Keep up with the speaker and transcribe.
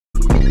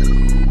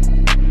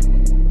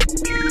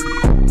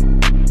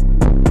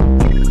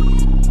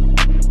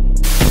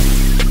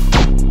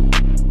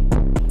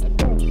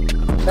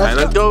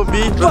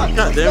B.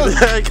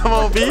 Goddamn. Come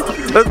on, B.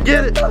 Let's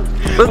get it.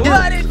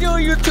 What it do,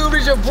 YouTube?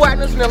 It's your boy. I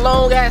know it's been a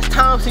long ass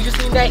time since you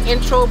seen that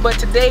intro, but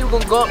today we're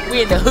gonna go up.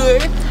 We in the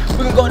hood.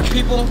 We're gonna go to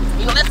people.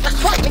 You know, let's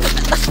fight,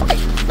 nigga. Let's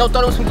fight. No,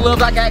 throw them some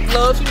gloves. I got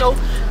gloves. You know,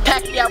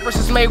 Pacquiao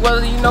versus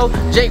Mayweather. You know,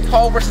 Jake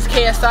Paul versus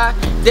KSI.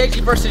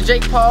 Deji versus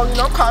Jake Paul. You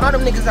know, I'm calling all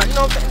them niggas out. You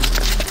know what I'm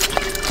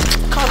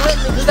saying? Calling them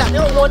niggas out. They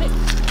don't want it.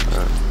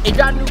 If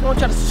y'all new, gonna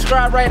try to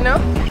subscribe right now.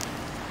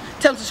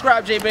 Tell them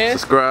subscribe, J-Ben.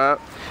 Subscribe.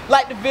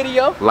 Like the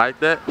video. Like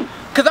that.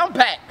 Cause I'm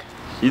back.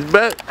 He's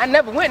back. I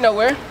never went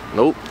nowhere.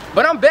 Nope.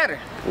 But I'm better.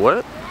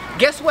 What?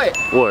 Guess what?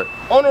 What?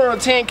 Owner of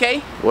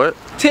 10K. What?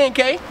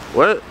 10K.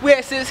 What? We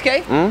at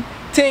 6K.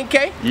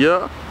 10K.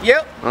 Yeah.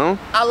 Yep.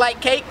 I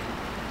like cake.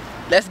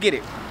 Let's get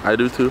it. I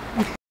do too.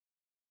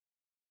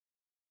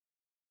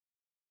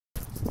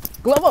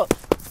 Glove up.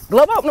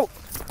 Glove up. No.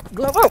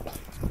 Glove up.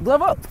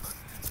 Glove up.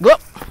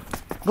 Glove.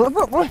 Glove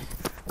up, boy.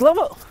 Glove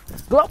up.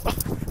 Glove up.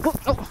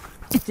 Glove up.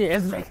 Get your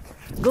ass back.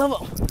 Glove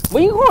up.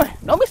 Where you going?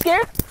 Don't be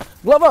scared.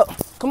 Glove up.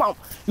 Come on.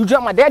 You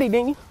jumped my daddy,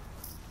 didn't you?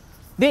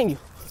 Didn't you?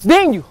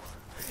 Didn't you?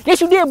 Yes,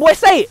 you did, boy.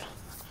 Say it.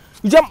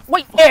 You jumped.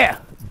 Wait. Yeah.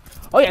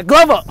 Oh, yeah.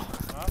 Glove up.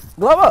 Huh?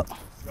 Glove up.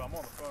 Yo, I'm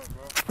on the phone,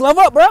 bro. Glove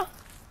up, bro.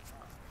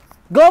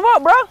 Glove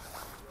up, bro.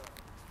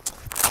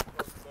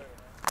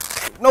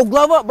 No,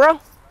 glove up, bro.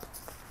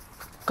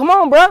 Come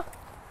on, bro.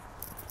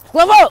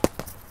 Glove up.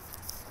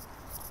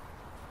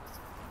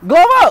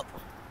 Glove up.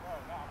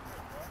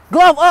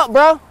 Glove up,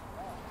 bro.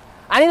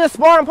 I need a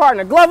sparring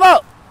partner. Glove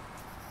up.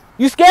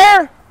 You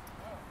scared?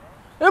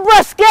 Hey,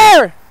 bro,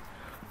 scared.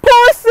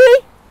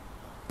 Pussy.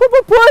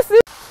 Pussy.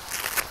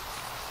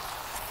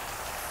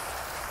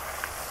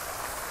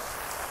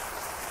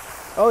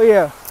 Oh,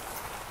 yeah.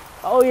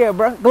 Oh, yeah,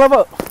 bro. Glove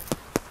up.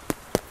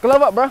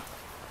 Glove up, bro.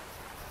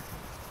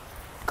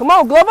 Come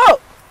on, glove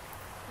up.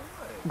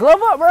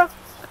 Glove up, bro.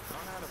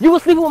 You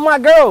was sleeping with my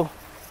girl.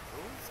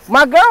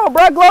 My girl,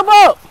 bro. Glove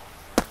up.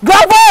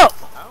 Glove up.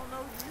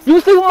 You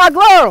was sleeping with my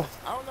girl.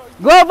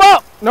 Glove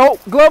up. No,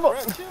 glove up.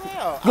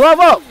 Glove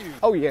up.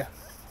 Oh, yeah.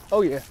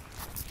 Oh, yeah.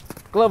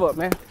 Glove up,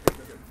 man.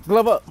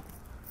 Glove up.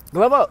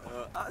 Glove up.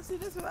 See,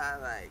 this is what I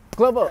like.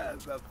 Glove up.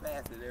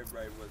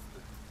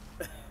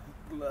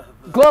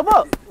 Glove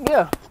up.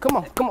 Yeah. Come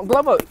on. Come on.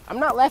 Glove up. I'm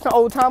not laughing,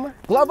 old timer.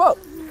 Glove up.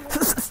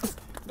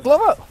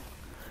 Glove up.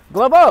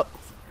 Glove up.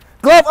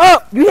 Glove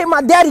up. You hit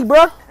my daddy,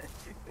 bro.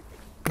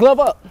 Glove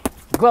up.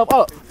 Glove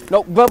up.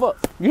 No, glove up.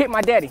 You hit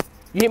my daddy.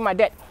 You hit my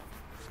daddy.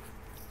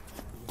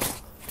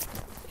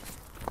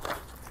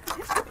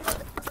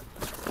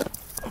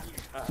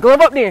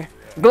 Glove up then.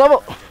 Glove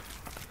up.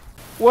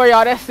 Well,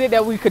 y'all, that's it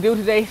that we could do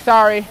today.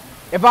 Sorry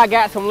if I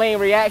got some lame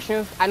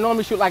reactions. I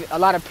normally shoot like a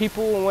lot of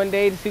people in one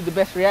day to see the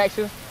best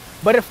reactions.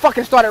 But it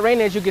fucking started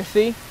raining, as you can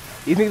see.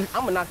 These niggas,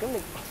 I'm gonna knock them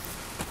niggas.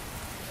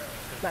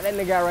 Not that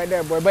nigga out right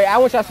there, boy. But I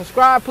want y'all to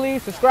subscribe,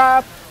 please.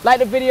 Subscribe. Like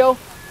the video.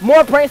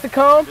 More pranks to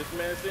come. This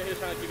man sitting here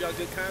trying to give y'all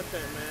good content,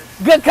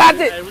 man. Good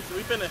content. Hey, we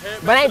finna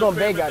head but I ain't gonna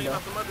beg y'all, though.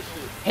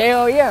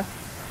 Hell yeah.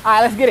 All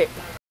right, let's get it.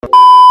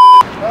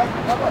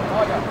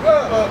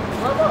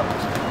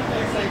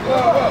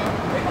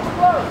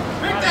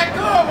 Pick that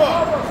glove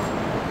up.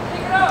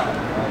 Pick it up.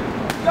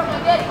 Jump my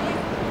daddy.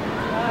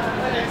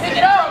 Pick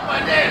it up. My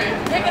daddy.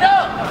 Pick it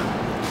up.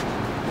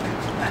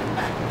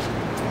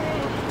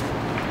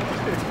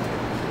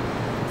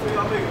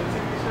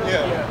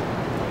 Yeah.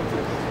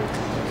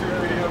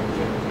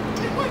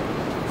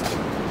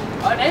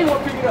 Now you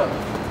want to pick it up.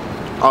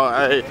 Oh,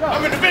 hey.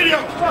 I'm in the video.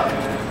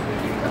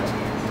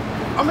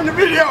 I'm in the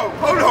video.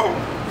 Hold on.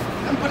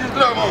 Let me put this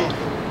glove on.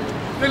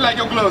 Look like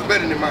your glove's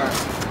better than mine.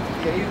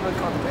 Yeah, he's looking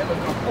comfortable.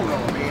 Hold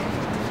on, man.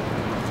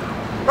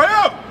 Right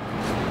up!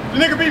 The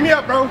nigga beat me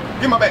up, bro.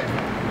 Get my back.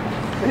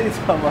 He's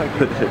talking about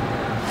good.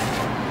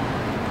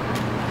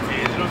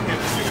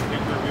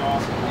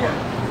 Yeah.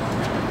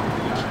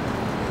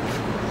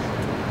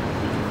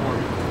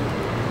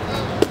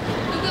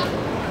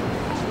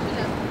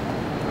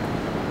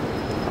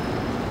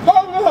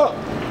 Hold up!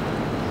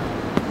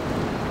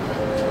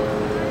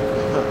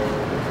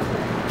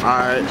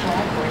 Alright.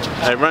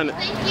 Hey, run it.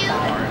 Thank you.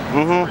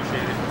 Mm-hmm.